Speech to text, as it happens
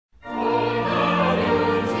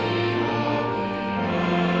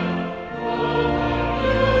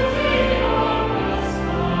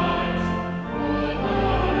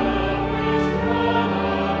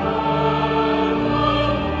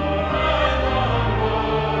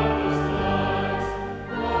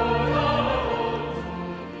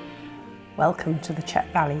Welcome to the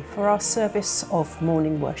Chet Valley for our service of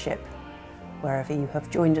morning worship. Wherever you have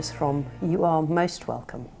joined us from, you are most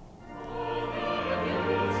welcome.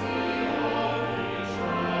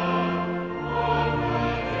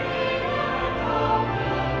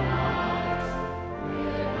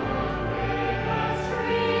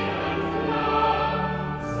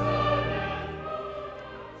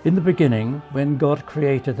 In the beginning, when God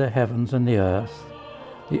created the heavens and the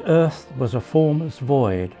earth was a formless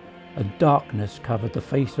void, and darkness covered the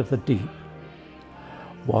face of the deep,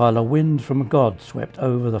 while a wind from God swept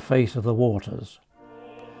over the face of the waters.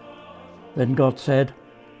 Then God said,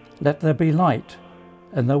 "Let there be light,"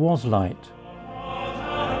 and there was light.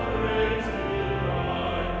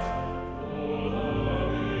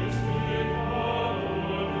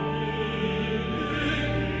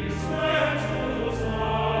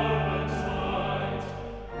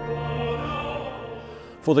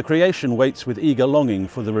 For the creation waits with eager longing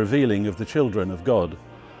for the revealing of the children of God.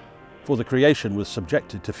 For the creation was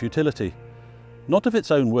subjected to futility, not of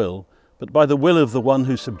its own will, but by the will of the one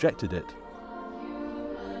who subjected it.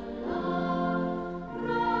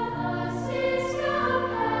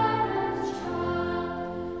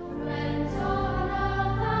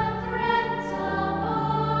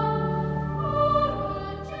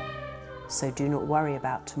 So do not worry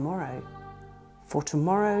about tomorrow, for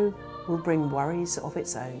tomorrow will bring worries of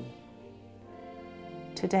its own.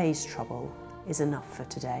 Today's trouble is enough for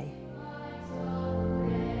today.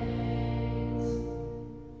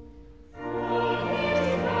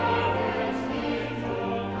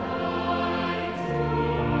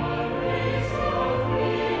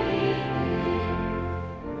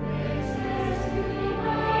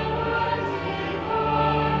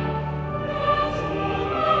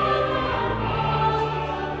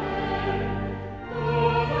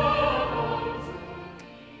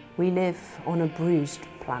 We live on a bruised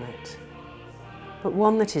planet, but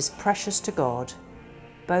one that is precious to God,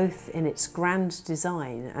 both in its grand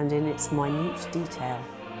design and in its minute detail.